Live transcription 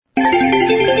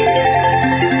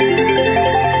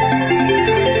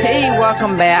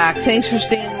Welcome back. Thanks for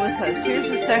staying with us. Here's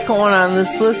the second one on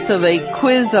this list of a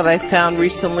quiz that I found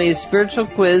recently, a spiritual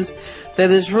quiz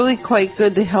that is really quite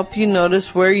good to help you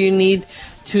notice where you need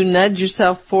to nudge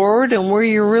yourself forward and where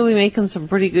you're really making some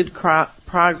pretty good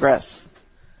progress.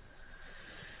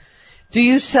 Do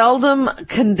you seldom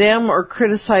condemn or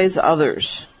criticize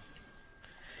others?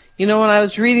 You know, when I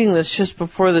was reading this just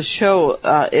before the show,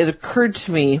 it occurred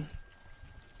to me,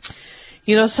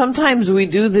 you know, sometimes we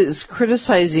do this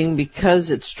criticizing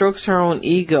because it strokes our own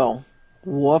ego.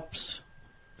 Whoops.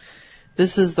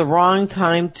 This is the wrong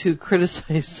time to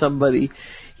criticize somebody.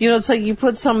 You know, it's like you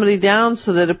put somebody down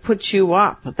so that it puts you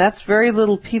up. But that's very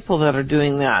little people that are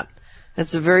doing that.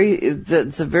 It's a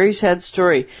very sad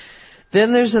story.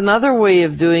 Then there's another way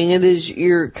of doing it is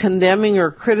you're condemning or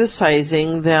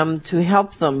criticizing them to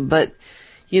help them. But,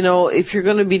 you know, if you're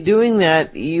going to be doing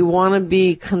that, you want to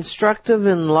be constructive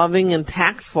and loving and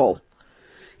tactful.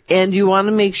 And you want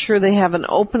to make sure they have an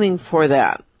opening for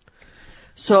that.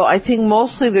 So I think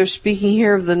mostly they're speaking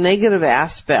here of the negative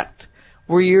aspect,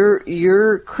 where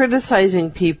you're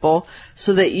criticizing people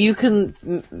so that you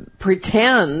can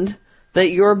pretend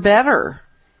that you're better.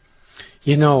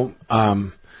 You know,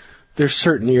 there's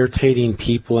certain irritating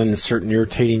people and certain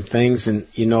irritating things, and,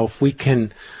 you know, if we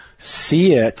can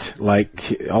see it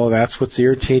like, oh, that's what's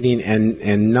irritating,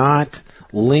 and not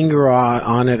linger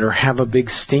on it or have a big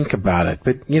stink about it,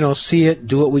 but, you know, see it,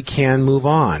 do what we can, move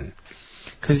on.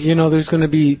 Because, you know, there's going to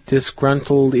be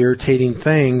disgruntled, irritating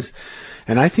things,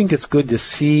 and I think it's good to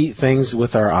see things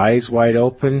with our eyes wide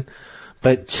open,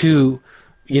 but to,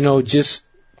 you know, just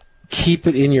keep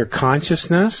it in your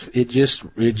consciousness. It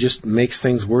just makes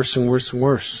things worse and worse and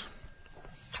worse.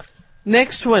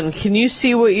 Next one, can you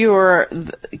see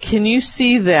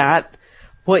that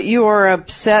what you are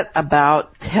upset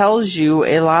about tells you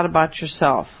a lot about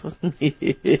yourself?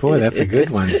 Boy, that's a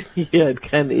good one. Yeah, it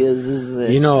kind of is, isn't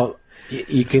it? You know,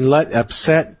 you can let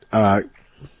upset,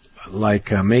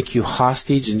 make you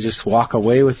hostage and just walk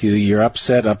away with you. You're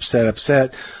upset.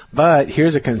 But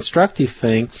here's a constructive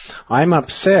thing. I'm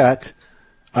upset,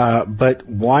 but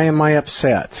why am I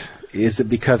upset? Is it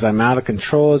because I'm out of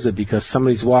control? Is it because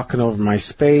somebody's walking over my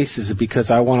space? Is it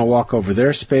because I want to walk over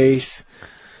their space?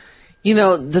 You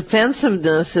know,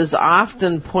 defensiveness is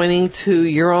often pointing to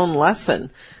your own lesson.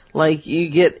 Like, you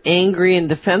get angry and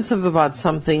defensive about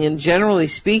something, and generally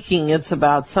speaking, it's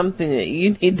about something that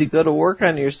you need to go to work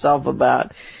on yourself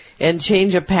about and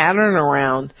change a pattern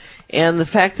around. And the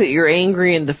fact that you're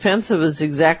angry and defensive is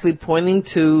exactly pointing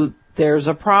to there's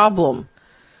a problem.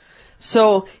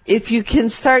 So if you can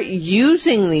start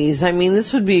using these, I mean,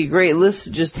 this would be a great list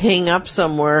to just hang up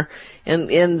somewhere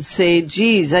and say,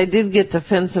 geez, I did get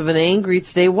defensive and angry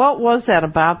today. What was that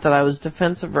about that I was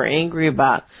defensive or angry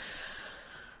about?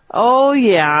 Oh,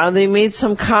 yeah, they made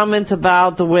some comment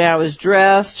about the way I was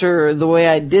dressed or the way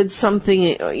I did something.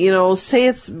 You know, say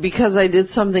it's because I did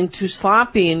something too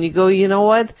sloppy, and you go, you know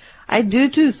what? I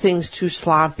do things too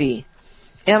sloppy.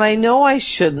 And I know I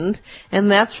shouldn't,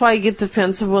 and that's why I get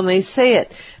defensive when they say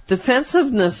it.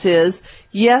 Defensiveness is,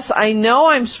 yes, I know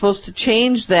I'm supposed to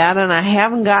change that, and I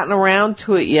haven't gotten around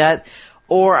to it yet,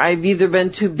 or I've either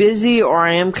been too busy or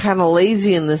I am kind of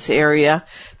lazy in this area.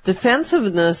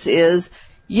 Defensiveness is,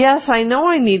 yes, I know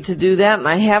I need to do that, and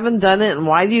I haven't done it, and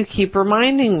why do you keep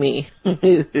reminding me?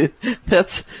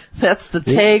 That's the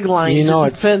tagline, you know,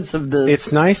 defensiveness.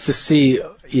 It's nice to see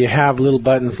you have little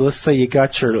buttons. Let's say you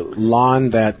got your lawn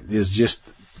that is just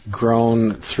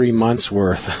grown 3 months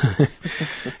worth,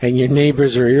 and your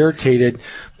neighbors are irritated,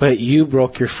 but you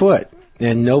broke your foot,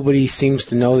 and nobody seems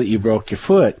to know that you broke your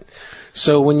foot.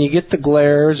 So when you get the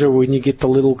glares or when you get the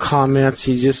little comments,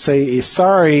 you just say,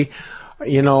 sorry,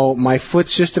 you know, my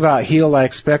foot's just about healed. I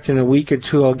expect in a week or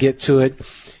two I'll get to it.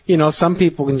 You know, some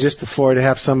people can just afford to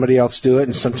have somebody else do it,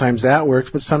 and sometimes that works,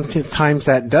 but sometimes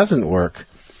that doesn't work.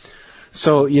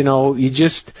 So, you know,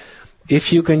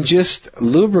 if you can just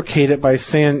lubricate it by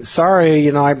saying, sorry,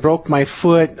 you know, I broke my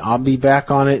foot, I'll be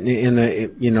back on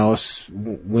it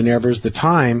whenever's the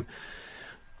time,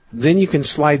 then you can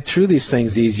slide through these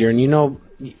things easier. And, you know,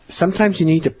 sometimes you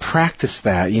need to practice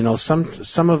that. You know,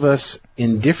 some of us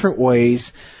in different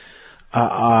ways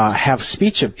have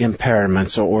speech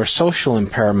impairments or social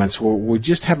impairments where we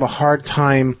just have a hard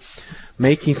time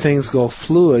making things go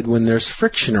fluid when there's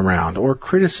friction around or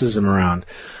criticism around.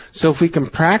 So if we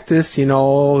can practice, you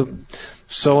know,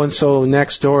 so-and-so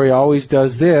next door, he always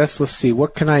does this. Let's see,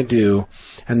 what can I do?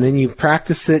 And then you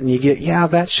practice it and you get, yeah,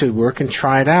 that should work, and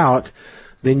try it out.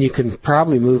 Then you can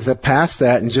probably move past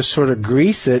that and just sort of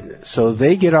grease it so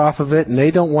they get off of it, and they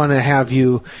don't want to have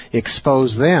you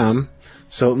expose them,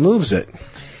 so it moves it.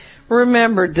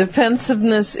 Remember, defensive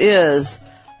is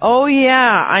oh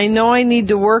yeah, I know I need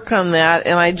to work on that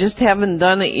and I just haven't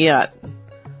done it yet.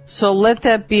 So let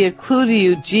that be a clue to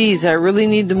you. Geez, I really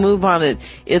need to move on it.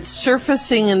 It's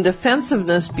surfacing in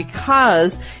defensiveness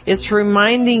because it's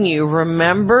reminding you,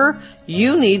 remember,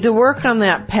 you need to work on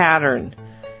that pattern.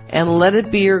 And let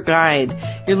it be your guide.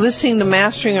 You're listening to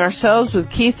Mastering Ourselves with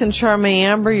Keith and Charmaine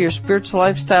Amber, your spiritual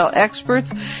lifestyle experts,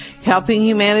 helping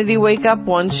humanity wake up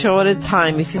one show at a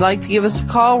time. If you'd like to give us a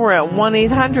call, we're at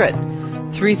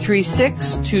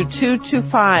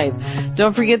 1-800-336-2225.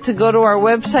 Don't forget to go to our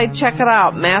website, check it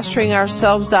out,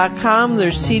 masteringourselves.com.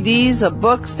 There's CDs, a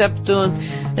book, Steps to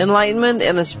Enlightenment,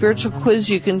 and a spiritual quiz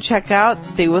you can check out.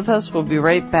 Stay with us. We'll be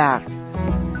right back.